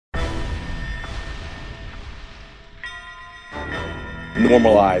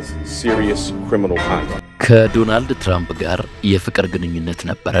normalize serious criminal conduct. ከዶናልድ ትራምፕ ጋር የፍቅር ግንኙነት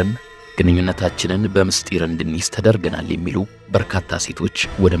ነበረን ግንኙነታችንን በምስጢር እንድንይዝ ተደርገናል የሚሉ በርካታ ሴቶች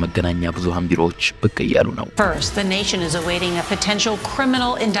ወደ መገናኛ ብዙሃን ቢሮዎች ብቅ እያሉ ነው First, the nation is awaiting a potential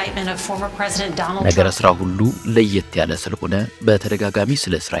criminal indictment of former President Donald Trump. ነገረ ስራ ሁሉ ለየት ያለ ስለሆነ በተደጋጋሚ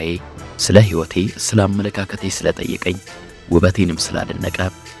ስለ ስራዬ ስለ ህይወቴ ስለ አመለካከቴ ስለጠየቀኝ ውበቴንም ስላደነቀ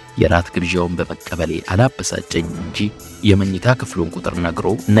የራት ግብዣውን በመቀበሌ አላበሳጨኝ እንጂ የመኝታ ክፍሉን ቁጥር ነግሮ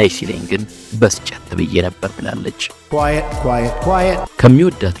ናይ ሲለኝ ግን በስጨት ብዬ ነበር ብላለች quiet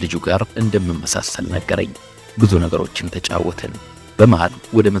ከሚወዳት ልጁ ጋር እንደምመሳሰል ነገረኝ ብዙ ነገሮችን ተጫወትን በመሃል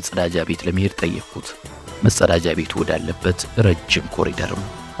ወደ መጸዳጃ ቤት ለመሄድ ጠየቅኩት መጸዳጃ ቤቱ ወዳለበት ረጅም ኮሪደርም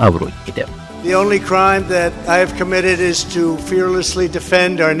አብሮኝ ሄደ The only crime that I have committed is to fearlessly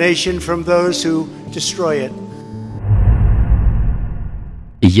defend our nation from those who destroy it.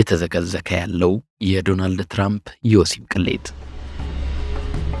 እየተዘከዘከ ያለው የዶናልድ ትራምፕ የወሲብ ቅሌት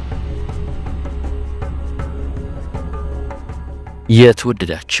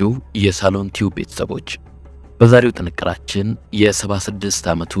የተወደዳችሁ የሳሎን ቲዩብ ቤተሰቦች በዛሬው ጥንቅራችን የ76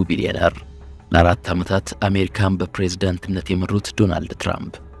 ዓመቱ ቢሊዮነር ለአራት ዓመታት አሜሪካን በፕሬዝዳንትነት የመሩት ዶናልድ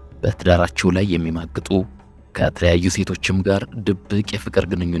ትራምፕ በትዳራቸው ላይ የሚማግጡ ከተለያዩ ሴቶችም ጋር ድብቅ የፍቅር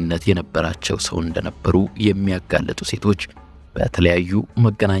ግንኙነት የነበራቸው ሰው እንደነበሩ የሚያጋለጡ ሴቶች በተለያዩ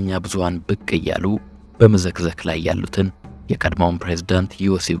መገናኛ ብዙሃን ብቅ እያሉ በመዘክዘክ ላይ ያሉትን የቀድሞውን ፕሬዝዳንት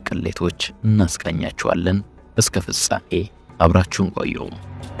የወሲብ ቅሌቶች እናስቃኛችኋለን እስከ ፍጻሜ አብራችሁን ቆዩ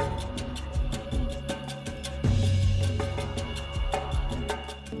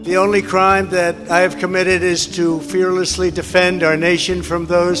The only crime that I have committed is to fearlessly defend our nation from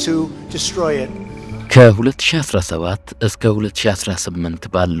those who destroy it. ከ2017 እስከ 2018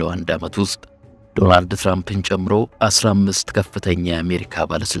 ባለው አንድ ዓመት ውስጥ ዶናልድ ትራምፕን ጨምሮ 15 ከፍተኛ የአሜሪካ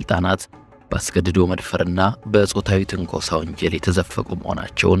ባለስልጣናት በአስገድዶ መድፈርና በጾታዊ ትንኮሳ ወንጀል የተዘፈቁ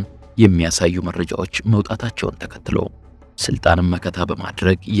መሆናቸውን የሚያሳዩ መረጃዎች መውጣታቸውን ተከትሎ ስልጣንን መከታ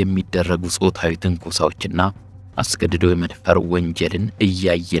በማድረግ የሚደረጉ ጾታዊ ትንኮሳዎችና አስገድዶ የመድፈር ወንጀልን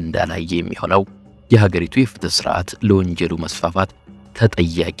እያየ እንዳላየ የሚሆነው የሀገሪቱ የፍትህ ስርዓት ለወንጀሉ መስፋፋት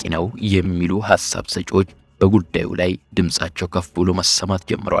ተጠያቂ ነው የሚሉ ሐሳብ ሰጪዎች በጉዳዩ ላይ ድምጻቸው ከፍ ብሎ መሰማት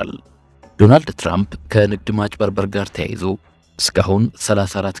ጀምረዋል ዶናልድ ትራምፕ ከንግድ ማጭበርበር ጋር ተያይዞ እስካሁን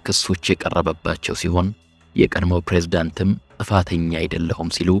 34 ክሶች የቀረበባቸው ሲሆን የቀድሞው ፕሬዝዳንትም ጥፋተኛ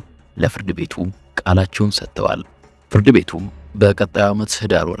አይደለሁም ሲሉ ለፍርድ ቤቱ ቃላቸውን ሰጥተዋል ፍርድ ቤቱም በቀጣዩ ዓመት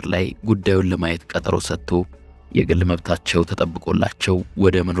ህዳር ወር ላይ ጉዳዩን ለማየት ቀጠሮ ሰጥቶ የግል መብታቸው ተጠብቆላቸው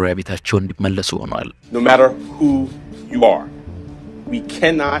ወደ መኖሪያ ቤታቸው እንዲመለሱ ሆኗል No matter who you are, we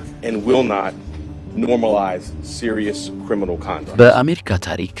cannot and will not normalize serious criminal conduct. በአሜሪካ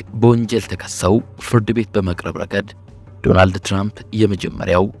ታሪክ በወንጀል ተከሰው ፍርድ ቤት በመቅረብ ረገድ ዶናልድ ትራምፕ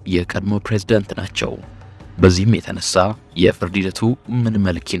የመጀመሪያው የቀድሞ ፕሬዝዳንት ናቸው በዚህም የተነሳ የፍርድ ሂደቱ ምን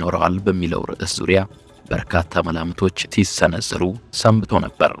መልክ ይኖራል በሚለው ርዕስ ዙሪያ በርካታ መላምቶች ሲሰነዘሩ ሰንብቶ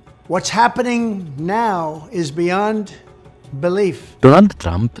ነበር What's happening now is beyond belief. ዶናልድ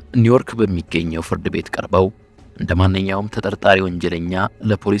ትራምፕ ኒውዮርክ በሚገኘው ፍርድ ቤት ቀርበው እንደማንኛውም ተጠርጣሪ ወንጀለኛ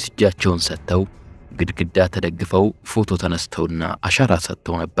ለፖሊስ እጃቸውን ሰጥተው ግድግዳ ተደግፈው ፎቶ ተነስተውና አሻራ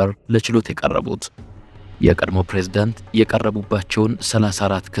ሰጥተው ነበር ለችሎት የቀረቡት የቀድሞ ፕሬዝዳንት የቀረቡባቸውን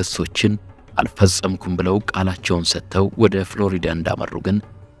 34 ክሶችን አልፈጸምኩም ብለው ቃላቸውን ሰጥተው ወደ ፍሎሪዳ እንዳመሩ ግን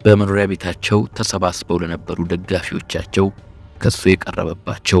በመኖሪያ ቤታቸው ተሰባስበው ለነበሩ ደጋፊዎቻቸው ከሱ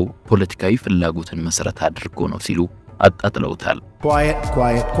የቀረበባቸው ፖለቲካዊ ፍላጎትን መሰረት አድርጎ ነው ሲሉ አጣጥለውታል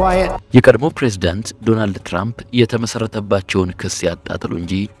Quiet. የቀድሞ ፕሬዝዳንት ዶናልድ ትራምፕ የተመሰረተባቸውን ክስ ያጣጥሉ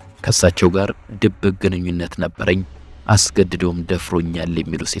እንጂ ከሳቸው ጋር ድብቅ ግንኙነት ነበረኝ አስገድዶም ደፍሮኛል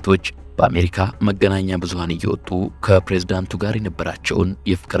የሚሉ ሴቶች በአሜሪካ መገናኛ ብዙሃን እየወጡ ከፕሬዝዳንቱ ጋር የነበራቸውን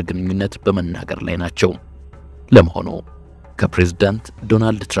የፍቅር ግንኙነት በመናገር ላይ ናቸው ለመሆኑ ከፕሬዝዳንት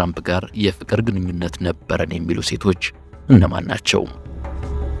ዶናልድ ትራምፕ ጋር የፍቅር ግንኙነት ነበረን የሚሉ ሴቶች እነማን ናቸው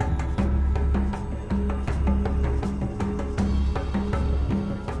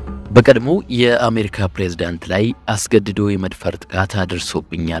በቀድሞ የአሜሪካ ፕሬዝዳንት ላይ አስገድዶ የመድፈር ጥቃት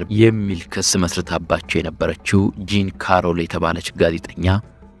አድርሶብኛል የሚል ክስ መስርታባቸው የነበረችው ጂን ካሮል የተባለች ጋዜጠኛ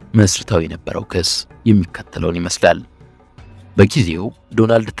መስርታው የነበረው ክስ የሚከተለውን ይመስላል በጊዜው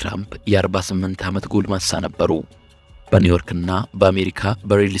ዶናልድ ትራምፕ የ48 ዓመት ጎልማሳ ነበሩ በኒውዮርክና በአሜሪካ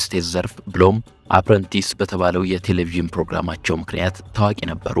በሪል ስቴት ዘርፍ ብሎም አፕረንቲስ በተባለው የቴሌቪዥን ፕሮግራማቸው ምክንያት ታዋቂ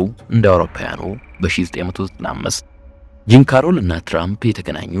ነበሩ እንደ አውሮፓውያኑ በ1995 ጂን ካሮል እና ትራምፕ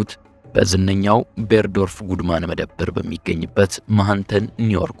የተገናኙት በዝነኛው ቤርዶርፍ ጉድማን መደብር በሚገኝበት ማንሃተን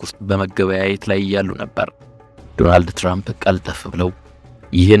ኒውዮርክ ውስጥ በመገበያየት ላይ ያሉ ነበር ዶናልድ ትራምፕ ቀልጠፍ ብለው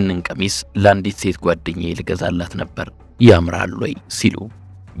ይህንን ቀሚስ ለአንዲት ሴት ጓደኛዬ ልገዛላት ነበር ያምራል ወይ ሲሉ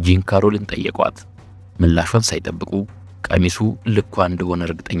ጂን ካሮልን ጠየቋት ምላሿን ሳይጠብቁ ቀሚሱ ልኳ እንደሆነ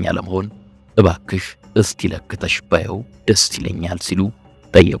እርግጠኛ ለመሆን እባክሽ እስቲ ለክተሽ ባየው ደስ ይለኛል ሲሉ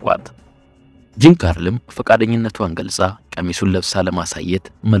ጠየቋት። ጂን ካርልም ፈቃደኝነቷን ገልጻ ቀሚሱን ለብሳ ለማሳየት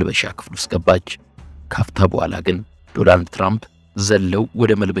መልበሻ ክፍል ውስጥ ገባች። ካፍታ በኋላ ግን ዶናልድ ትራምፕ ዘለው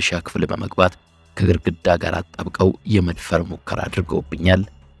ወደ መልበሻ ክፍል በመግባት ከግድግዳ ጋር አጣብቀው የመድፈር ሙከራ አድርገውብኛል፣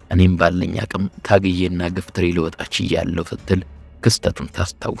 እኔም ባለኝ አቅም ታግዬና ገፍትሬ ልወጣች ያለው ስትል ክስተቱን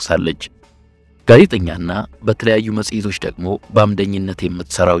ታስታውሳለች። ጋዜጠኛና በተለያዩ መጽሔቶች ደግሞ በአምደኝነት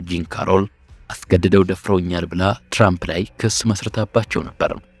የምትሰራው ጂን ካሮል አስገድደው ደፍረውኛል ብላ ትራምፕ ላይ ክስ መስርታባቸው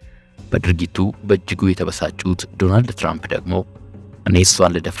ነበር። በድርጊቱ በእጅጉ የተበሳጩት ዶናልድ ትራምፕ ደግሞ እኔ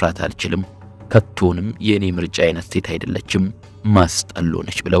እሷን ልደፍራት አልችልም፣ ከቶንም የኔ ምርጫ አይነት ሴት አይደለችም፣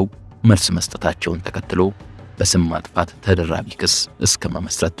 ማስጠሎነች ብለው መልስ መስጠታቸውን ተከትሎ በስም ማጥፋት ተደራቢ ክስ እስከ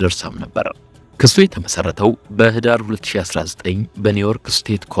መመስረት ደርሰው ነበር። ክሱ የተመሰረተው በህዳር 2019 በኒውዮርክ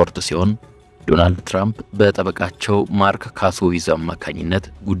ስቴት ኮርት ሲሆን ዶናልድ ትራምፕ በጠበቃቸው ማርክ ካሶዊዝ አማካኝነት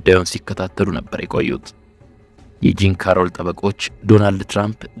ጉዳዩን ሲከታተሉ ነበር የቆዩት። የጂን ካሮል ጠበቆች ዶናልድ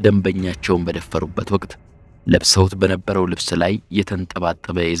ትራምፕ ደንበኛቸውን በደፈሩበት ወቅት ለብሰውት በነበረው ልብስ ላይ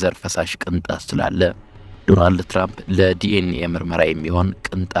የተንጠባጠበ የዘር ፈሳሽ ቅንጣት ስላለ ዶናልድ ትራምፕ ለዲኤንኤ ምርመራ የሚሆን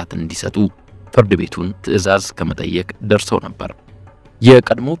ቅንጣት እንዲሰጡ ፍርድ ቤቱን ትዕዛዝ ከመጠየቅ ደርሰው ነበር።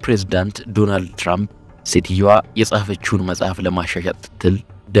 የቀድሞ ፕሬዝዳንት ዶናልድ ትራምፕ ሴትየዋ የጻፈችውን መጽሐፍ ለማሻሻጥ ስትል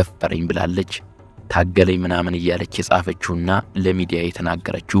ደፈረኝ ብላለች፣ ታገለኝ ምናምን እያለች የጻፈችውና ለሚዲያ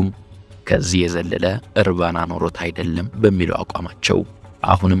የተናገረችው ከዚህ የዘለለ እርባና ኖሮት አይደለም በሚለው አቋማቸው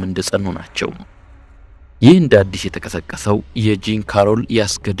አሁንም እንደጸኑ ናቸው። ይህ እንደ አዲስ የተቀሰቀሰው የጂን ካሮል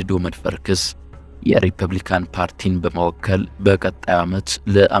ያስገድዶ መድፈር ክስ የሪፐብሊካን ፓርቲን በመወከል በቀጣዩ ዓመት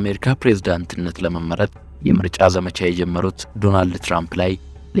ለአሜሪካ ፕሬዝዳንትነት ለመመረጥ የምርጫ ዘመቻ የጀመሩት ዶናልድ ትራምፕ ላይ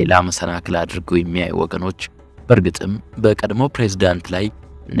ሌላ መሰናክል አድርገው የሚያዩ ወገኖች በእርግጥም በቀድሞ ፕሬዝዳንት ላይ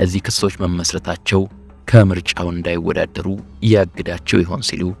እነዚህ ክሶች መመስረታቸው ከምርጫው እንዳይወዳደሩ ያግዳቸው ይሆን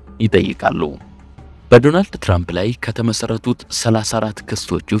ሲሉ ይጠይቃሉ። በዶናልድ ትራምፕ ላይ ከተመሰረቱት 34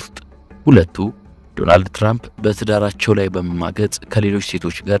 ክሶች ውስጥ ሁለቱ ዶናልድ ትራምፕ በትዳራቸው ላይ በመማገጥ ከሌሎች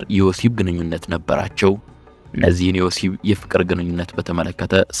ሴቶች ጋር የወሲብ ግንኙነት ነበራቸው፣ እነዚህን የወሲብ የፍቅር ግንኙነት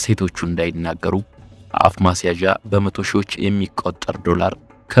በተመለከተ ሴቶቹ እንዳይናገሩ አፍ ማስያዣ በመቶ ሺዎች የሚቆጠር ዶላር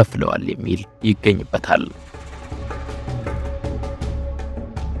ከፍለዋል የሚል ይገኝበታል።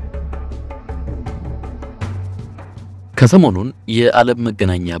 ከሰሞኑን የዓለም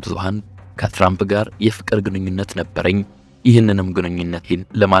መገናኛ ብዙሃን ከትራምፕ ጋር የፍቅር ግንኙነት ነበረኝ፣ ይህንንም ግንኙነቴን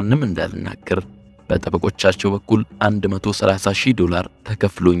ለማንም እንዳልናገር በጠበቆቻቸው በኩል $130,000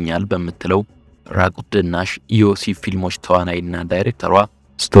 ተከፍሎኛል በመትለው ራቁት ድናሽ የወሲብ ፊልሞች ተዋናይና ዳይሬክተሯ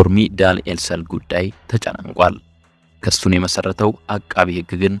ስቶርሚ ዳንኤልሰን ጉዳይ ተጨናንቋል። ክሱን የመሰረተው አቃቢ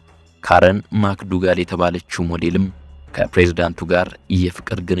ሕግ ግን ካረን ማክዱጋል የተባለችው ሞዴልም ከፕሬዝዳንቱ ጋር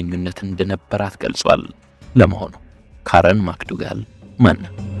የፍቅር ግንኙነት እንደነበራት ገልጿል። ለመሆኑ ካረን ማክዱጋል ማን?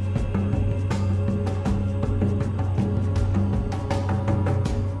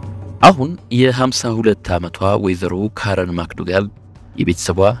 አሁን የ52 ዓመቷ ወይዘሮ ካረን ማክዱጋል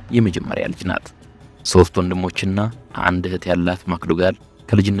የቤተሰቧ የመጀመሪያ ልጅ ናት። 3 ወንድሞችና አንድ እህት ያላት ማክዱጋል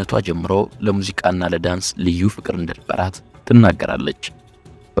ከልጅነቷ ጀምሮ ለሙዚቃና ለዳንስ ልዩ ፍቅር እንደነበራት ትናገራለች።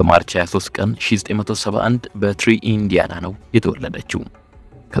 በማርች 23 ቀን 1971 በትሪ ኢንዲያና ነው የተወለደችው።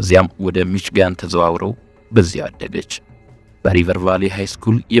 ከዚያም ወደ ሚችጋን ተዘዋውረው በዚያው አደገች። በሪቨር ቫሊ ሃይ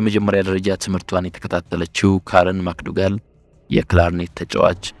ስኩል የመጀመሪያ ደረጃ ትምህርቷን የተከታተለችው ካረን ማክዱጋል የክላርኔት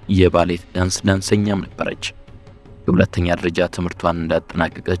ተጫዋች፣ የባሌት ዳንሰኛም ነበረች። የሁለተኛ ደረጃ ትምህርቷን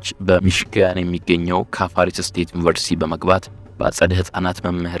እንዳጠናቀቀች በሚሽጋን የሚገኘው ካፋሪስ ስቴት ዩኒቨርሲቲ በመግባት በአጸደ ሕፃናት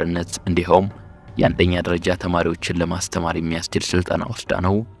መምህርነት እንዲሁም የአንደኛ ደረጃ ተማሪዎችን ለማስተማር የሚያስችል ስልጠና ወስዳ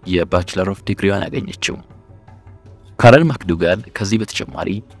ነው የባችለር ኦፍ ዲግሪዋን ያገኘችው። ካረን ማክዱጋል ከዚህ በተጨማሪ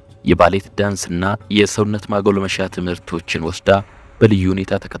የባሌት ዳንስና የሰውነት ማጎልመሻ ትምህርቶችን ወስዳ በልዩ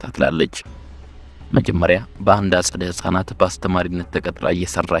ሁኔታ ተከታትላለች። መጀመሪያ በአንድ አጸደ ሕፃናት በአስተማሪነት ተቀጥራ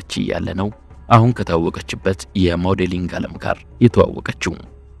እየሰራች ያለ ነው አሁን ከታወቀችበት የሞዴሊንግ ዓለም ጋር የተዋወቀችው።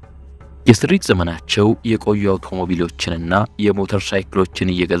 የስሪት ዘመናቸው የቆዩ አውቶሞቢሎችንና የሞተር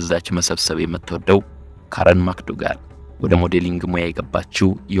ሳይክሎችን እየገዛች መሰብሰብ የምትወደው ካረን ማክዱጋል ወደ ሞዴሊንግ ሙያ የገባችው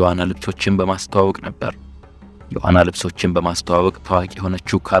የዋና ልብሶችን በማስተዋወቅ ነበር። የዋና ልብሶችን በማስተዋወቅ ታዋቂ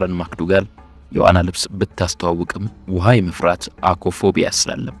የሆነችው ካረን ማክዱጋል የዋና ልብስ ብታስተዋውቅም ውሃ የመፍራት አኮፎቢያ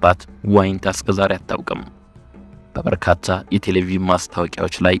ስላለባት ዋኝታ እስከዛሬ አታውቅም። በበርካታ የቴሌቪዥን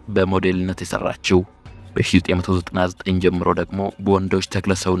ማስታወቂያዎች ላይ በሞዴልነት የሰራችው በ1999 ጀምሮ ደግሞ በወንዶች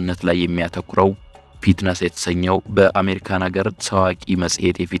ተክለሰውነት ላይ የሚያተኩረው ፊትነስ የተሰኘው በአሜሪካን ሀገር ታዋቂ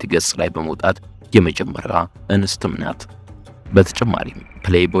መጽሔት የፊት ገጽ ላይ በመውጣት የመጀመሪያዋ እንስትም ናት። በተጨማሪም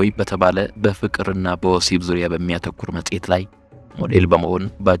ፕሌይቦይ በተባለ በፍቅርና በወሲብ ዙሪያ በሚያተኩር መጽሔት ላይ ሞዴል በመሆን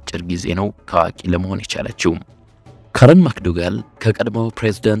በአጭር ጊዜ ነው ታዋቂ ለመሆን የቻለችው። ካረን ማክዶጋል ከቀድሞው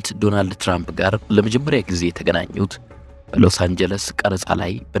ፕሬዝዳንት ዶናልድ ትራምፕ ጋር ለመጀመሪያ ጊዜ የተገናኙት በሎስ አንጀለስ ቀረጻ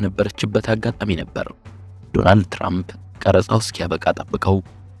ላይ በነበረችበት አጋጣሚ ነበር። ዶናልድ ትራምፕ ቀረጻው እስኪያበቃ ጠብቀው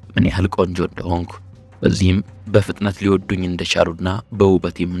ምን ያህል ቆንጆ እንደሆንኩ በዚህም በፍጥነት ሊወዱኝ እንደቻሉና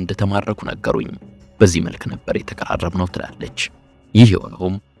በውበቴም እንደተማረኩ ነገሩኝ። በዚህ መልክ ነበር የተቀራረብነው ትላለች። ይህ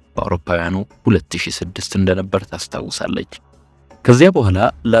የሆነውም በአውሮፓውያኑ 2006 እንደነበር ታስታውሳለች። ከዚያ በኋላ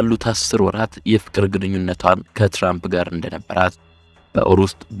ላሉት 10 ወራት የፍቅር ግንኙነቷን ከትራምፕ ጋር እንደነበራት በወር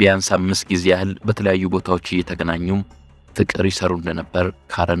ውስጥ ቢያንስ 5 ጊዜ ያህል በተለያዩ ቦታዎች እየተገናኙም ፍቅር ይሰሩ እንደነበር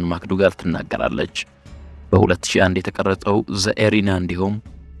ካረን ማክዶጋል ትናገራለች። በ2001 የተቀረጸው ዘ ኤሪና እንዲሁም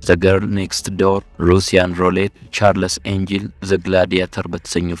ዘ ገርል ኔክስት ዶር፣ ሩሲያን ሮሌት፣ ቻርልስ ኤንጅል፣ ዘ ግላዲያተር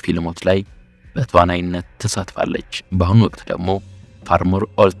በተሰኙ ፊልሞች ላይ በተዋናይነት ተሳትፋለች። በአሁኑ ወቅት ደግሞ ፋርመር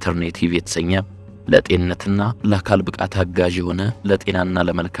ኦልተርኔቲቭ የተሰኘ ለጤንነትና ለአካል ብቃት አጋዥ የሆነ ለጤናና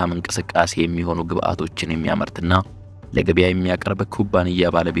ለመልካም እንቅስቃሴ የሚሆኑ ግብአቶችን የሚያመርትና ለገበያ የሚያቀርብ ኩባንያ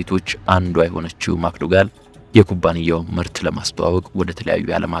ባለቤቶች አንዷ የሆነችው ማክዶጋል የኩባንያው ምርት ለማስተዋወቅ ወደ ተለያዩ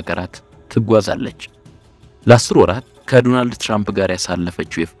የዓለም ሀገራት ትጓዛለች። ለ10 ወራት ከዶናልድ ትራምፕ ጋር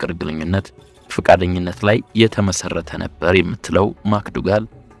ያሳለፈችው የፍቅር ግንኙነት ፍቃደኝነት ላይ የተመሰረተ ነበር የምትለው ማክዶጋል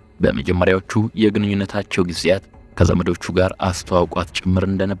በመጀመሪያዎቹ የግንኙነታቸው ጊዜያት ከዘመዶቹ ጋር አስተዋውቋት ጭምር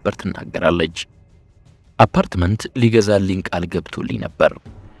እንደነበር ትናገራለች። አፓርትመንት ሊገዛልኝ ቃል ገብቶልኝ ነበር።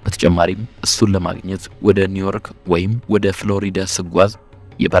 በተጨማሪም እሱን ለማግኘት ወደ ኒውዮርክ ወይም ወደ ፍሎሪዳ ስጓዝ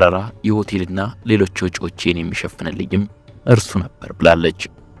የበረራ የሆቴልና ሌሎች ወጪዎችን የሚሸፍንልኝም እርሱ ነበር ብላለች።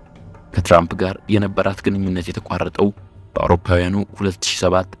 ከትራምፕ ጋር የነበራት ግንኙነት የተቋረጠው በአውሮፓውያኑ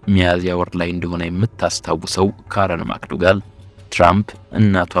 2007 ሚያዝያ ወር ላይ እንደሆነ የምታስታውሰው ካረን ማክዶጋል ትራምፕ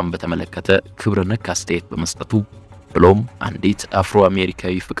እናቷን በተመለከተ ክብረ ነክ አስተያየት በመስጠቱ ብሎም አንዲት አፍሮ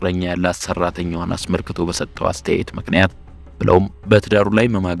አሜሪካዊ ፍቅረኛ ያላት ሰራተኛዋን አስመልክቶ በሰጠው አስተያየት ምክንያት ብሎም በትዳሩ ላይ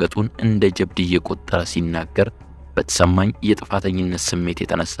መማገጡን እንደ ጀብድ እየቆጠረ ሲናገር በተሰማኝ የጥፋተኝነት ስሜት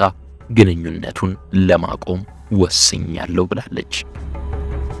የተነሳ ግንኙነቱን ለማቆም ወስኛለሁ ብላለች።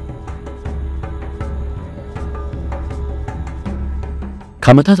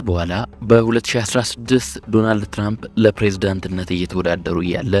 ከዓመታት በኋላ በ2016 ዶናልድ ትራምፕ ለፕሬዝዳንትነት እየተወዳደሩ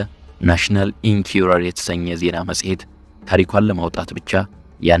ያለ ናሽናል ኢንኩረር የተሰኘ ዜና መጽሔት ታሪኳን ለማውጣት ብቻ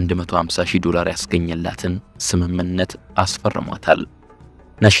 $150,000 ያስገኘላትን ስምምነት አስፈርሟታል።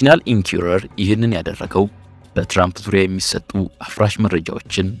 ናሽናል ኢንኩረር ይህንን ያደረገው በትራምፕ ዙሪያ የሚሰጡ አፍራሽ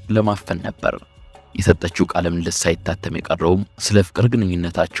መረጃዎችን ለማፈን ነበር። የሰጠችው ቃለ ምልልስ ሳይታተም የቀረውም ስለ ፍቅር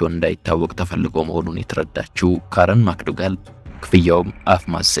ግንኙነታቸው እንዳይታወቅ ተፈልጎ መሆኑን የተረዳችው ካረን ማክዶጋል ክፍያውም አፍ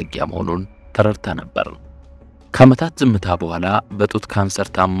ማዘጊያ መሆኑን ተረድታ ነበር። ከዓመታት ዝምታ በኋላ በጡት ካንሰር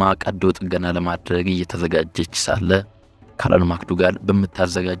ታማ ቀዶ ጥገና ለማድረግ እየተዘጋጀች ሳለ ካረን ማክዶጋል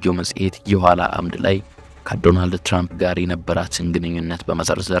በምታዘጋጀው መጽሔት የኋላ አምድ ላይ ከዶናልድ ትራምፕ ጋር የነበራትን ግንኙነት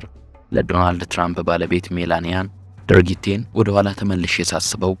በመዘርዘር ለዶናልድ ትራምፕ ባለቤት ሜላኒያን ድርጊቴን ወደ ኋላ ተመልሼ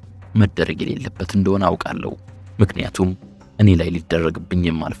ሳስበው መደረግ የሌለበት እንደሆነ አውቃለሁ፣ ምክንያቱም እኔ ላይ ሊደረግብኝ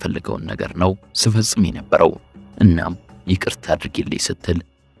የማልፈልገውን ነገር ነው ስፈጽም የነበረው፣ እናም ይቅርታ አድርጊልኝ ስትል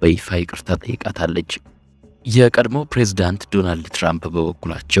በይፋ ይቅርታ ጠይቃታለች። የቀድሞ ፕሬዝዳንት ዶናልድ ትራምፕ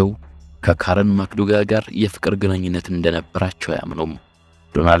በበኩላቸው ከካረን ማክዶጋል ጋር የፍቅር ግንኙነት እንደነበራቸው ያምኑም።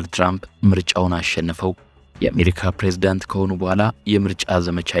 ዶናልድ ትራምፕ ምርጫውን አሸንፈው የአሜሪካ ፕሬዝዳንት ከሆኑ በኋላ የምርጫ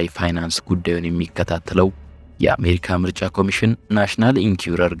ዘመቻ ፋይናንስ ጉዳዩን የሚከታተለው የአሜሪካ ምርጫ ኮሚሽን ናሽናል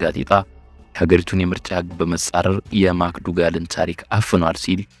ኢንኩረር ጋዜጣ ሀገሪቱን የምርጫ ሕግ በመጻረር የማክዶጋልን ታሪክ አፍኗል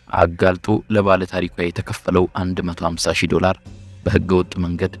ሲል አጋልጦ ለባለ ታሪኳ የተከፈለው $150,000 በሕገ ወጥ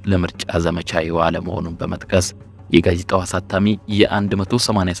መንገድ ለምርጫ ዘመቻ የዋለ መሆኑን በመጥቀስ የጋዜጣው አሳታሚ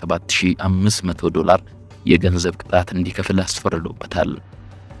 $187,500 የገንዘብ ቅጣት እንዲከፍል አስፈርዶበታል።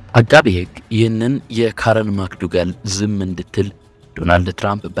 አቃቤ ሕግ ይህንን የካረን ማክዶጋል ዝም እንድትል ዶናልድ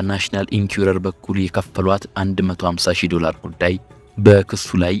ትራምፕ በናሽናል ኢንኩረር በኩል የከፈሏት $150,000 ጉዳይ በክሱ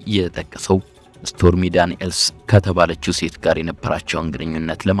ላይ የጠቀሰው ስቶርሚ ዳንኤልስ ከተባለችው ሴት ጋር የነበራቸውን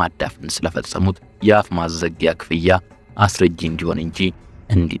ግንኙነት ለማዳፈን ስለፈጸሙት የአፍ ማዘጊያ ክፍያ አስረጂ እንዲሆን እንጂ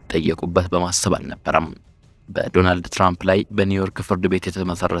እንዲጠየቁበት በማሰብ አልነበረም። በዶናልድ ትራምፕ ላይ በኒውዮርክ ፍርድ ቤት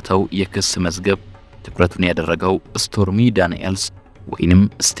የተመሰረተው የክስ መዝገብ ትኩረቱን ያደረገው ስቶርሚ ዳንኤልስ ወይንም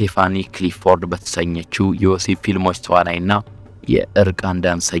ስቴፋኒ ክሊፎርድ በተሰኘችው የወሲብ ፊልሞች ተዋናይና የእርቃን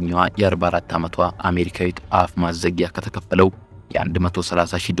ዳንሰኛዋ የ44 ዓመቷ አሜሪካዊት አፍ ማዘጊያ ከተከፈለው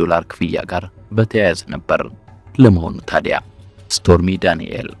 $130,000 ክፍያ ጋር በተያያዘ ነበር። ለመሆኑ ታዲያ ስቶርሚ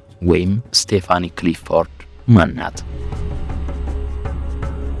ዳንኤል ወይም ስቴፋኒ ክሊፎርድ ማን ናት?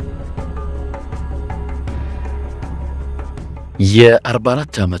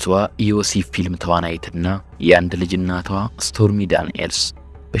 የ44 ዓመቷ የወሲብ ፊልም ተዋናይትና የአንድ ልጅ እናቷ ስቶርሚ ዳንኤልስ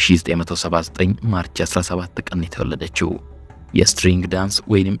በ1979 ማርች 17 ቀን የተወለደችው የስትሪንግ ዳንስ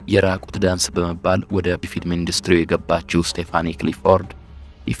ወይንም የራቁት ዳንስ በመባል ወደ ፊልም ኢንዱስትሪ የገባችው ስቴፋኒ ክሊፎርድ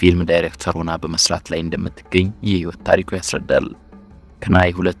የፊልም ዳይሬክተር ሆና በመስራት ላይ እንደምትገኝ የህይወት ታሪኩ ያስረዳል። ከናይ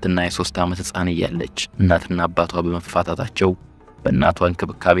 2 እና 3 ዓመት ህፃን እያለች እናትና አባቷ በመፋታታቸው በእናቷ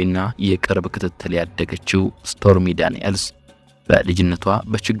እንክብካቤና የቅርብ ክትትል ያደገችው ስቶርሚ ዳንኤልስ በልጅነቷ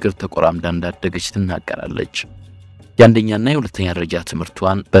በችግር ተቆራምዳ እንዳደገች ትናገራለች። የአንደኛና የሁለተኛ ደረጃ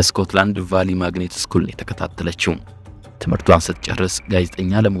ትምህርቷን በስኮትላንድ ቫሊ ማግኔት ስኩል ነው የተከታተለችው። ትምህርቷን ስትጨርስ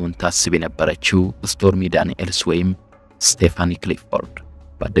ጋዜጠኛ ለመሆን ታስብ የነበረችው ስቶርሚ ዳንኤልስ ወይም ስቴፋኒ ክሊፎርድ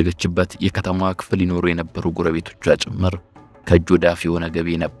ባደገችበት የከተማዋ ክፍል ይኖሩ የነበሩ ጎረቤቶቿ ጭምር ከእጅ ወደ አፍ የሆነ ገቢ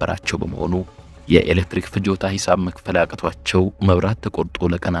የነበራቸው በመሆኑ የኤሌክትሪክ ፍጆታ ሂሳብ መክፈል አቅቷቸው መብራት ተቆርጦ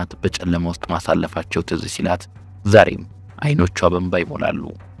ለቀናት በጨለማ ውስጥ ማሳለፋቸው ትዝ ሲላት ዛሬም አይኖቿ በእንባ ይሞላሉ።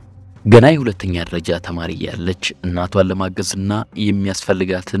 ገና የሁለተኛ ደረጃ ተማሪ ያለች እናቷን ለማገዝና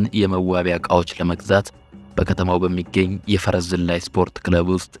የሚያስፈልጋትን የመዋቢያ ዕቃዎች ለመግዛት በከተማው በሚገኝ የፈረስ ዝላይ ስፖርት ክለብ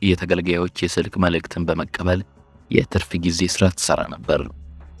ውስጥ የተገልጋዮች የስልክ መልእክትን በመቀበል የትርፍ ጊዜ ስራ ትሰራ ነበር።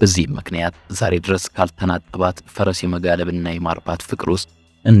 በዚህ ምክንያት ዛሬ ድረስ ካልተናጠባት ፈረስ የመጋለብና የማርባት ፍቅር ውስጥ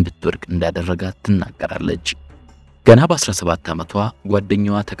እንድትወድቅ እንዳደረጋት ትናገራለች። ገና በ17 ዓመቷ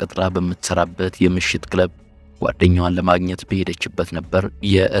ጓደኛዋ ተቀጥራ በምትሰራበት የምሽት ክለብ ጓደኛዋን ለማግኘት በሄደችበት ነበር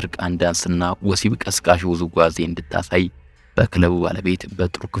የእርቃን ዳንስና ወሲብ ቀስቃሽ ውዝዋዜ እንድታሳይ በክለቡ ባለቤት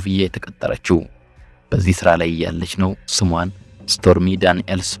በጥሩ ክፍያ የተቀጠረችው። በዚህ ስራ ላይ ያለች ነው ስሟን ስቶርሚ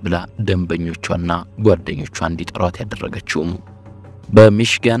ዳንኤልስ ብላ ደንበኞቿና ጓደኞቿ እንዲጠሯት ያደረገችው።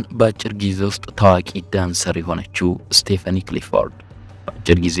 በሚሽጋን በአጭር ጊዜ ውስጥ ታዋቂ ዳንሰር የሆነችው ስቴፋኒ ክሊፎርድ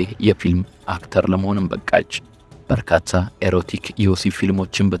በአጭር ጊዜ የፊልም አክተር ለመሆንም በቃች። በርካታ ኤሮቲክ የወሲብ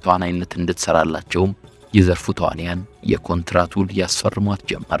ፊልሞችን በተዋናይነት እንድትሰራላቸው የዘርፉ ተዋንያን የኮንትራት ውል ያስፈርሟት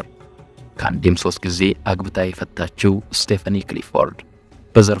ጀመር። ከአንዴም 3 ጊዜ አግብታ የፈታችው ስቴፋኒ ክሊፎርድ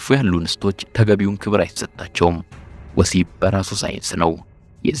በዘርፉ ያሉ እንስቶች ተገቢውን ክብር አይሰጣቸውም። ወሲብ በራሱ ሳይንስ ነው።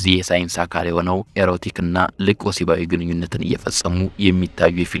 የዚህ የሳይንስ አካል የሆነው ኤሮቲክና ልቅ ወሲባዊ ግንኙነትን እየፈጸሙ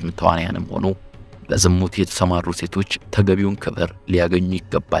የሚታዩ የፊልም ተዋንያንም ሆኑ በዝሙት የተሰማሩ ሴቶች ተገቢውን ክብር ሊያገኙ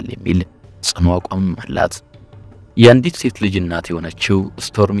ይገባል የሚል ጽኑ አቋም አላት። የአንዲት ሴት ልጅ እናት የሆነችው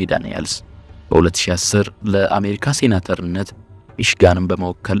ስቶርሚ ዳንኤልስ በ2010 ለአሜሪካ ሴናተርነት ሚሽጋንን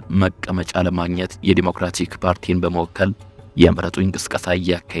በመወከል መቀመጫ ለማግኘት የዲሞክራቲክ ፓርቲን በመወከል የምረጡኝ ቅስቀሳ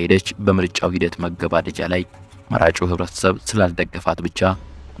ያካሄደች በምርጫው ሂደት መገባደጃ ላይ መራጩ ህብረተሰብ ስላልደገፋት ብቻ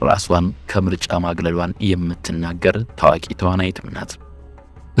ራሷን ከምርጫ ማግለሏን የምትናገር ታዋቂ ተዋናይት ናት።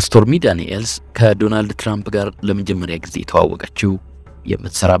 ስቶርሚ ዳንኤልስ ከዶናልድ ትራምፕ ጋር ለመጀመሪያ ጊዜ ተዋወቀችው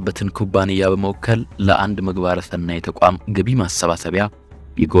የምትሰራበትን ኩባንያ በመወከል ለአንድ ምግባረ ሰናይ ተቋም ገቢ ማሰባሰቢያ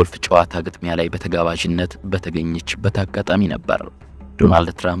የጎልፍ ጨዋታ ግጥሚያ ላይ በተጋባዥነት በተገኘችበት አጋጣሚ ነበር።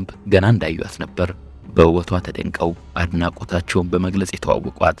 ዶናልድ ትራምፕ ገና እንዳዩት ነበር በውበቷ ተደንቀው አድናቆታቸውን በመግለጽ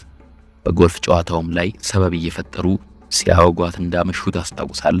የተዋወቋት። በጎልፍ ጨዋታውም ላይ ሰበብ እየፈጠሩ ሲያወጓት እንዳመሹ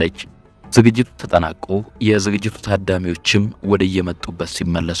ታስታውሳለች። ዝግጅቱ ተጠናቆ የዝግጅቱ ታዳሚዎችም ወደ የመጡበት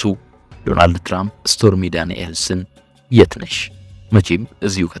ሲመለሱ ዶናልድ ትራምፕ ስቶርሚ ዳንኤልስን የት ነሽ? መቼም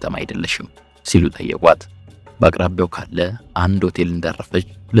እዚሁ ከተማ አይደለሽም ሲሉ ጠየቋት። በአቅራቢያው ካለ አንድ ሆቴል እንዳረፈች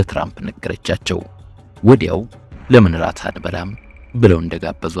ለትራምፕ ነገረቻቸው። ወዲያው ለምን ራት አንበላም ብለው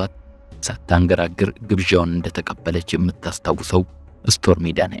እንደጋበዟት ሳታንገራግር ግብዣውን እንደተቀበለች የምታስታውሰው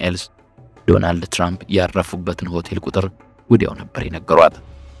ስቶርሚ ዳንኤልስ ዶናልድ ትራምፕ ያረፉበትን ሆቴል ቁጥር ወዲያው ነበር የነገሯት።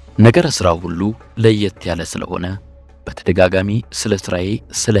 ነገረ ስራው ሁሉ ለየት ያለ ስለሆነ በተደጋጋሚ ስለ ስራዬ፣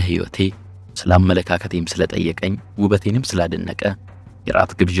 ስለ ህይወቴ፣ ስለ አመለካከቴም ስለጠየቀኝ ውበቴንም ስላደነቀ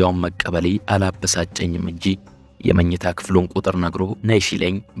የራት ግብዣውን መቀበሌ አላበሳጨኝም እንጂ የመኝታ ክፍሉን ቁጥር ነግሮ ነይ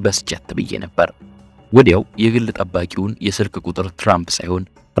ሲለኝ በስጨት ብዬ ነበር። ወዲያው የግል ጠባቂውን የስልክ ቁጥር ትራምፕ ሳይሆን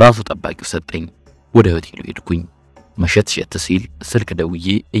ራሱ ጠባቂው ሰጠኝ። ወደ ሆቴሉ ሄድኩኝ። መሸት ሲል ስልክ ደውዬ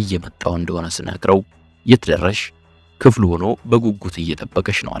እየመጣው እንደሆነ ስነግረው የት ደረሽ? ክፍሉ ሆኖ በጉጉት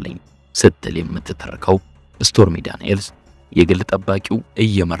እየጠበቀሽ ነው አለኝ ስትል የምትተርከው ስቶርሚ ዳንኤልስ የግል ጠባቂው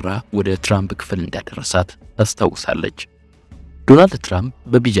እየመራ ወደ ትራምፕ ክፍል እንዳደረሳት ታስታውሳለች። ዶናልድ ትራምፕ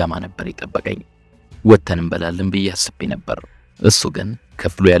በቢጃማ ነበር የጠበቀኝ። ወተን እንበላለን ብዬ አስቤ ነበር። እሱ ግን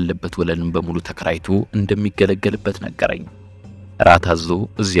ክፍሉ ያለበት ወለልን በሙሉ ተከራይቶ እንደሚገለገልበት ነገረኝ። ራት አዞ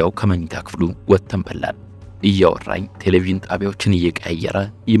እዚያው ከመኝታ ክፍሉ ወተን በላን። እያወራኝ ቴሌቪዥን ጣቢያዎችን እየቀያየረ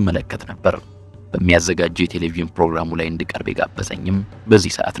ይመለከት ነበር። በሚያዘጋጀው የቴሌቪዥን ፕሮግራሙ ላይ እንድቀርብ የጋበዘኝም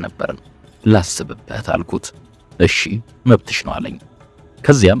በዚህ ሰዓት ነበር። ላስብበት አልኩት። እሺ መብትሽ ነው አለኝ።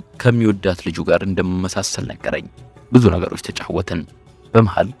 ከዚያም ከሚወዳት ልጁ ጋር እንደመመሳሰል ነገረኝ። ብዙ ነገሮች ተጫወትን።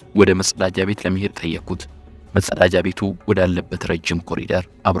 በመሃል ወደ መጸዳጃ ቤት ለመሄድ ጠየቅኩት። መጸዳጃ ቤቱ ወዳለበት ረጅም ኮሪደር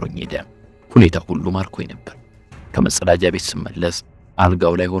አብሮኝ ሄደ። ሁኔታው ሁሉ ማርኮኝ ነበር። ከመጸዳጃ ቤት ስመለስ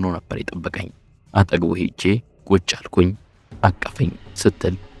አልጋው ላይ ሆኖ ነበር የጠበቀኝ። አጠገቡ ሄጄ ቁጭ አልኩኝ። አቀፈኝ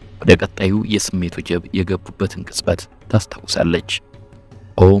ስትል ወደ ቀጣዩ የስሜት ወጀብ የገቡበትን ቅጽበት ታስታውሳለች።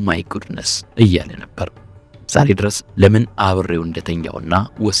 ኦ ማይ ጉድነስ እያለ ነበር። ዛሬ ድረስ ለምን አብሬው እንደተኛውና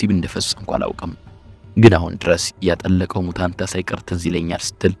ወሲብ እንደፈጸምኩ አላውቅም፣ ግን አሁን ድረስ ያጠለቀው ሙታንታ ሳይቀር ትዝ ይለኛል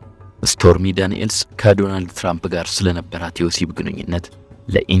ስትል ስቶርሚ ዳንኤልስ ከዶናልድ ትራምፕ ጋር ስለነበራት የወሲብ ግንኙነት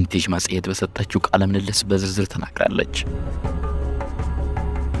ለኢንቴጅ መጽሔት በሰጠችው ቃለ ምልልስ በዝርዝር ተናግራለች።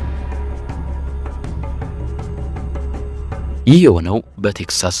 ይህ የሆነው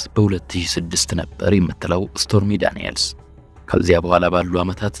በቴክሳስ በ2006 ነበር የምትለው ስቶርሚ ዳንኤልስ ከዚያ በኋላ ባሉ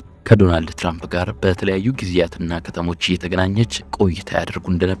ዓመታት ከዶናልድ ትራምፕ ጋር በተለያዩ ጊዜያትና ከተሞች እየተገናኘች ቆይታ ያደርጉ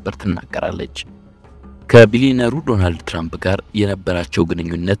እንደነበር ትናገራለች። ከቢሊየነሩ ዶናልድ ትራምፕ ጋር የነበራቸው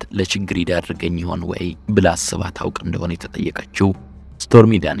ግንኙነት ለችግር ይዳርገኝ ይሆን ወይ ብላ አስባ ታውቅ እንደሆነ የተጠየቀችው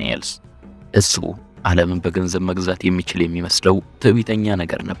ስቶርሚ ዳንኤልስ እሱ ዓለምን በገንዘብ መግዛት የሚችል የሚመስለው ትዕቢተኛ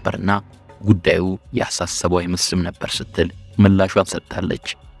ነገር ነበርና ጉዳዩ ያሳሰበው አይመስልም ነበር ስትል ምላሿን ሰጥታለች።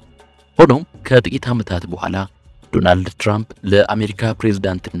 ሆኖም ከጥቂት ዓመታት በኋላ ዶናልድ ትራምፕ ለአሜሪካ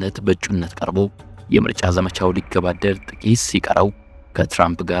ፕሬዝዳንትነት በእጩነት ቀርቦ የምርጫ ዘመቻው ሊገባደድ ጥቂት ሲቀረው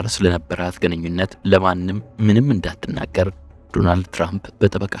ከትራምፕ ጋር ስለነበራት ግንኙነት ለማንም ምንም እንዳትናገር ዶናልድ ትራምፕ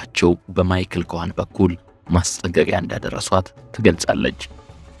በጠበቃቸው በማይክል ኮሃን በኩል ማስጠንቀቂያ እንዳደረሷት ትገልጻለች።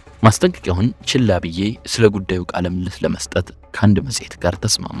 ማስጠንቀቂያውን ችላ ብዬ ስለ ጉዳዩ ቃለ ምልልስ ለመስጠት ከአንድ መጽሔት ጋር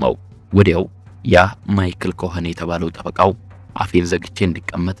ተስማማው። ወዲያው ያ ማይክል ኮሃን የተባለው ጠበቃው አፌን ዘግቼ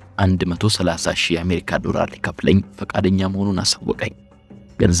እንድቀመጥ 130,000 የአሜሪካ ዶላር ሊከፍለኝ ፈቃደኛ መሆኑን አሳወቀኝ።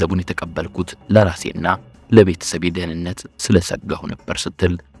 ገንዘቡን የተቀበልኩት ለራሴና ለቤተሰቤ ደህንነት ስለሰጋሁ ነበር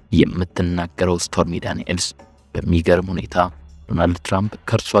ስትል የምትናገረው ስቶርሚ ዳንኤልስ በሚገርም ሁኔታ ዶናልድ ትራምፕ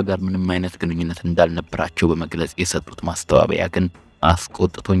ከእርሷ ጋር ምንም አይነት ግንኙነት እንዳልነበራቸው በመግለጽ የሰጡት ማስተባበያ ግን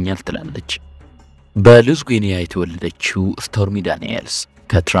አስቆጥቶኛል ትላለች። በሉዝዌኒያ የተወለደችው ስቶርሚ ዳንኤልስ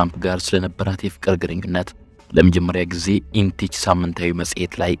ከትራምፕ ጋር ስለነበራት የፍቅር ግንኙነት ለመጀመሪያ ጊዜ ኢንቴጅ ሳምንታዊ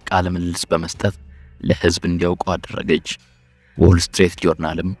መጽሔት ላይ ቃለ ምልልስ በመስጠት ለሕዝብ እንዲያውቀው አደረገች። ዎል ስትሪት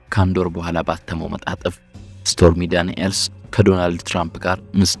ጆርናልም ከአንድ ወር በኋላ ባተመው መጣጥፍ ስቶርሚ ዳንኤልስ ከዶናልድ ትራምፕ ጋር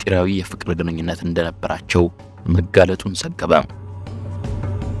ምስጢራዊ የፍቅር ግንኙነት እንደነበራቸው መጋለጡን ዘገበ።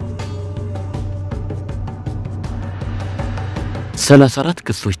 ሰላሳ 34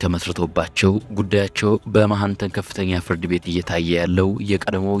 ክሶች ተመስርቶባቸው ጉዳያቸው በማንሃተን ከፍተኛ ፍርድ ቤት እየታየ ያለው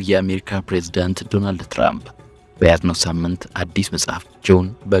የቀድሞው የአሜሪካ ፕሬዝዳንት ዶናልድ ትራምፕ በያዝነው ሳምንት አዲስ መጽሐፋቸውን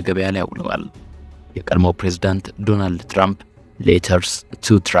በገበያ ላይ አውለዋል። የቀድሞው ፕሬዝዳንት ዶናልድ ትራምፕ ሌተርስ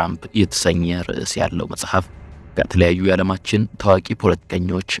ቱ ትራምፕ የተሰኘ ርዕስ ያለው መጽሐፍ ከተለያዩ የዓለማችን ታዋቂ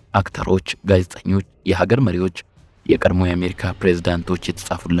ፖለቲከኞች፣ አክተሮች፣ ጋዜጠኞች፣ የሀገር መሪዎች፣ የቀድሞ የአሜሪካ ፕሬዝዳንቶች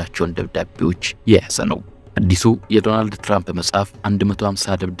የተጻፉላቸውን ደብዳቤዎች የያዘ ነው። አዲሱ የዶናልድ ትራምፕ መጽሐፍ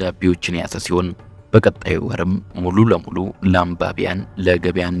 150 ደብዳቤዎችን የያዘ ሲሆን በቀጣዩ ወርም ሙሉ ለሙሉ ለአንባቢያን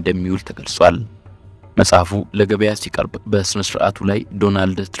ለገበያ እንደሚውል ተገልጿል። መጽሐፉ ለገበያ ሲቀርብ በስነ ስርዓቱ ላይ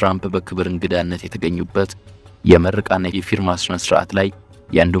ዶናልድ ትራምፕ በክብር እንግዳነት የተገኙበት የመርቃና የፊርማ ስነ ስርዓት ላይ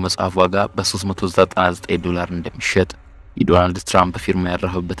የአንዱ መጽሐፍ ዋጋ $399 እንደሚሸጥ የዶናልድ ትራምፕ ፊርማ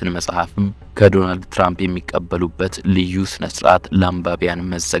ያረፈበትን መጽሐፍም ከዶናልድ ትራምፕ የሚቀበሉበት ልዩ ስነ ስርዓት ለአንባቢያን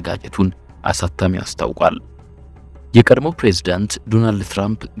መዘጋጀቱን አሳታሚው አስታውቋል። የቀድሞው ፕሬዝዳንት ዶናልድ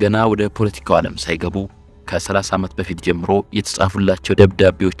ትራምፕ ገና ወደ ፖለቲካው ዓለም ሳይገቡ ከ30 ዓመት በፊት ጀምሮ የተጻፉላቸው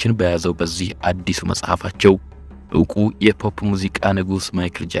ደብዳቤዎችን በያዘው በዚህ አዲሱ መጽሐፋቸው ዕውቁ የፖፕ ሙዚቃ ንጉስ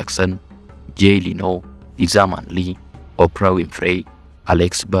ማይክል ጃክሰን፣ ጄይ ሊኖ፣ ሊዛ ማንሊ፣ ኦፕራ ዊንፍሬ፣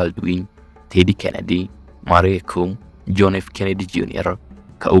 አሌክስ ባልድዊን፣ ቴዲ ኬኔዲ፣ ማሪያ ኩም፣ ጆን ኤፍ ኬኔዲ ጁኒየር፣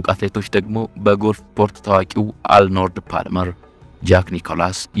 ከዕውቅ አትሌቶች ደግሞ በጎልፍ ስፖርት ታዋቂው አርኖልድ ፓልመር፣ ጃክ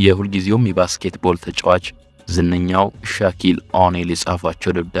ኒኮላስ፣ የሁልጊዜውም የባስኬትቦል ተጫዋች ዝነኛው ሻኪል ኦኔል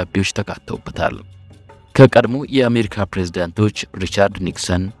የጻፏቸው ደብዳቤዎች ተካተውበታል። ከቀድሞ የአሜሪካ ፕሬዝዳንቶች ሪቻርድ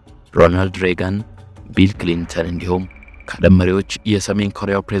ኒክሰን፣ ሮናልድ ሬጋን፣ ቢል ክሊንተን እንዲሁም ከዓለም መሪዎች የሰሜን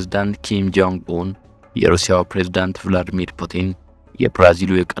ኮሪያው ፕሬዝዳንት ኪም ጆንግ ኡን፣ የሩሲያው ፕሬዝዳንት ቭላዲሚር ፑቲን፣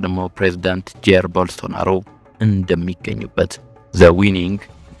 የብራዚሉ የቀድሞ ፕሬዝዳንት ጄር ቦልሶናሮ እንደሚገኙበት ዘ ዊኒንግ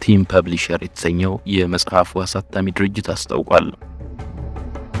ቲም ፐብሊሸር የተሰኘው የመጽሐፉ አሳታሚ ድርጅት አስታውቋል።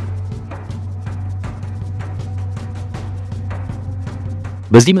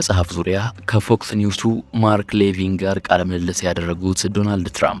 በዚህ መጽሐፍ ዙሪያ ከፎክስ ኒውሱ ማርክ ሌቪን ጋር ቃለ ምልልስ ያደረጉት ዶናልድ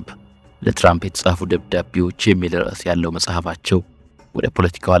ትራምፕ ለትራምፕ የተጻፉ ደብዳቤዎች የሚል ርዕስ ያለው መጽሐፋቸው ወደ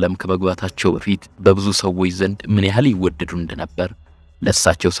ፖለቲካው ዓለም ከመግባታቸው በፊት በብዙ ሰዎች ዘንድ ምን ያህል ይወደዱ እንደነበር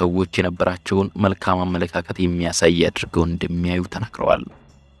ለእሳቸው ሰዎች የነበራቸውን መልካም አመለካከት የሚያሳይ አድርገው እንደሚያዩ ተናግረዋል።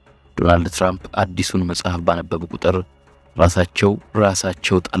 ዶናልድ ትራምፕ አዲሱን መጽሐፍ ባነበቡ ቁጥር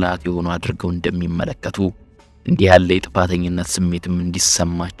ራሳቸው ጠላት የሆኑ አድርገው እንደሚመለከቱ እንዲህ ያለ የጥፋተኝነት ስሜትም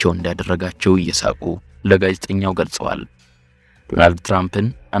እንዲሰማቸው እንዳደረጋቸው እየሳቁ ለጋዜጠኛው ገልጸዋል። ዶናልድ ትራምፕን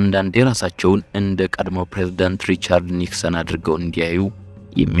አንዳንዴ ራሳቸውን እንደ ቀድሞ ፕሬዝዳንት ሪቻርድ ኒክሰን አድርገው እንዲያዩ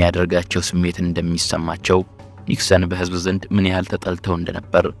የሚያደርጋቸው ስሜት እንደሚሰማቸው ኒክሰን በህዝብ ዘንድ ምን ያህል ተጠልተው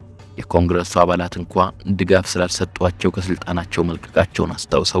እንደነበር የኮንግረሱ አባላት እንኳን ድጋፍ ስላልሰጧቸው ከስልጣናቸው መልቀቃቸውን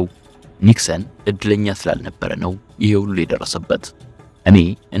አስታውሰው ኒክሰን እድለኛ ስላልነበረ ነው ይሄ ሁሉ የደረሰበት። እኔ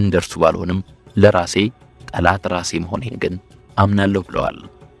እንደርሱ ባልሆንም ለራሴ ጠላት ራሴ መሆኔን ግን አምናለሁ ብለዋል።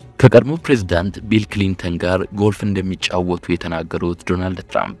 ከቀድሞ ፕሬዝዳንት ቢል ክሊንተን ጋር ጎልፍ እንደሚጫወቱ የተናገሩት ዶናልድ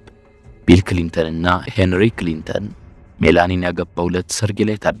ትራምፕ ቢል ክሊንተንና ሄንሪ ክሊንተን ሜላኒን ያገባውለት ሰርግ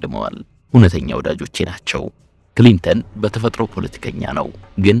ላይ ታድመዋል። እውነተኛ ወዳጆቼ ናቸው። ክሊንተን በተፈጥሮ ፖለቲከኛ ነው፣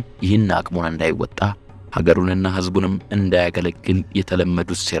 ግን ይህን አቅሙን እንዳይወጣ ሀገሩንና ህዝቡንም እንዳያገለግል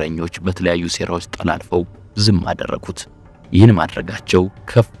የተለመዱት ሴረኞች በተለያዩ ሴራዎች ተላልፈው ዝም አደረጉት። ይህን ማድረጋቸው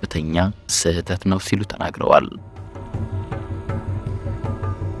ከፍተኛ ስህተት ነው ሲሉ ተናግረዋል።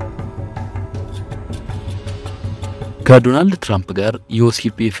 ከዶናልድ ትራምፕ ጋር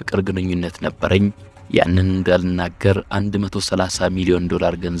የወሲብ የፍቅር ግንኙነት ነበረኝ፣ ያንን እንዳልናገር $130 ሚሊዮን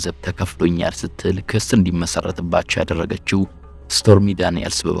ገንዘብ ተከፍሎኛል ስትል ክስ እንዲመሰረትባቸው ያደረገችው ስቶርሚ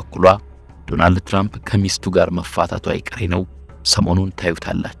ዳንኤልስ በበኩሏ ዶናልድ ትራምፕ ከሚስቱ ጋር መፋታቱ አይቀሬ ነው፣ ሰሞኑን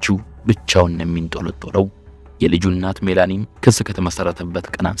ታዩታላችሁ፣ ብቻውን የሚንጦለጦለው፣ የልጁ እናት ሜላኒም ክስ ከተመሰረተበት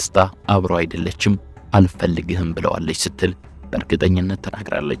ቀን አንስታ አብረው አይደለችም፣ አልፈልግህም ብለዋለች ስትል በእርግጠኝነት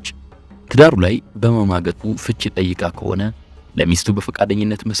ተናግራለች። ትዳሩ ላይ በመማገጡ ፍቺ ጠይቃ ከሆነ ለሚስቱ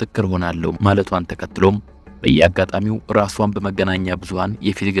በፈቃደኝነት ምስክር ሆናለሁ ማለቷን ተከትሎም በየአጋጣሚው ራሷን በመገናኛ ብዙሃን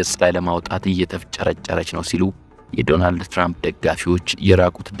የፊት ገጽ ላይ ለማውጣት እየተፍጨረጨረች ነው ሲሉ የዶናልድ ትራምፕ ደጋፊዎች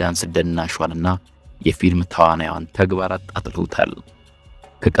የራቁት ዳንስ ደናሿንና የፊልም ተዋናያን ተግባራት አጥልተውታል።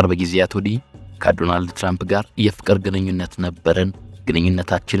 ከቅርብ ጊዜያት ወዲህ ከዶናልድ ትራምፕ ጋር የፍቅር ግንኙነት ነበረን፣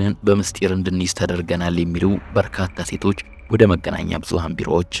 ግንኙነታችንን በምስጢር እንድንይዝ ተደርገናል የሚሉ በርካታ ሴቶች ወደ መገናኛ ብዙሃን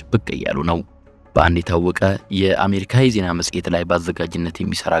ቢሮዎች ብቅ እያሉ ነው። በአንድ የታወቀ የአሜሪካ የዜና መጽሔት ላይ ባዘጋጅነት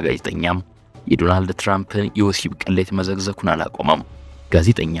የሚሰራ ጋዜጠኛም የዶናልድ ትራምፕን የወሲብ ቅሌት መዘግዘኩን አላቆመም።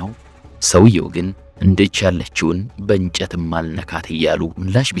 ጋዜጠኛው ሰውየው ግን እንደች ያለችውን በእንጨትም ማልነካት እያሉ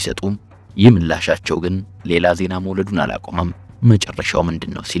ምላሽ ቢሰጡም ይህ ምላሻቸው ግን ሌላ ዜና መውለዱን አላቆመም። መጨረሻው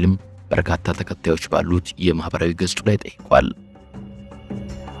ምንድነው ሲልም በርካታ ተከታዮች ባሉት የማህበራዊ ገጹ ላይ ጠይቋል።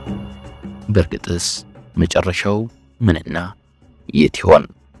 በርግጥስ መጨረሻው ምንና የት ይሆን?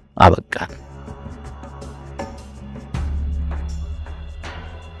 አበቃን።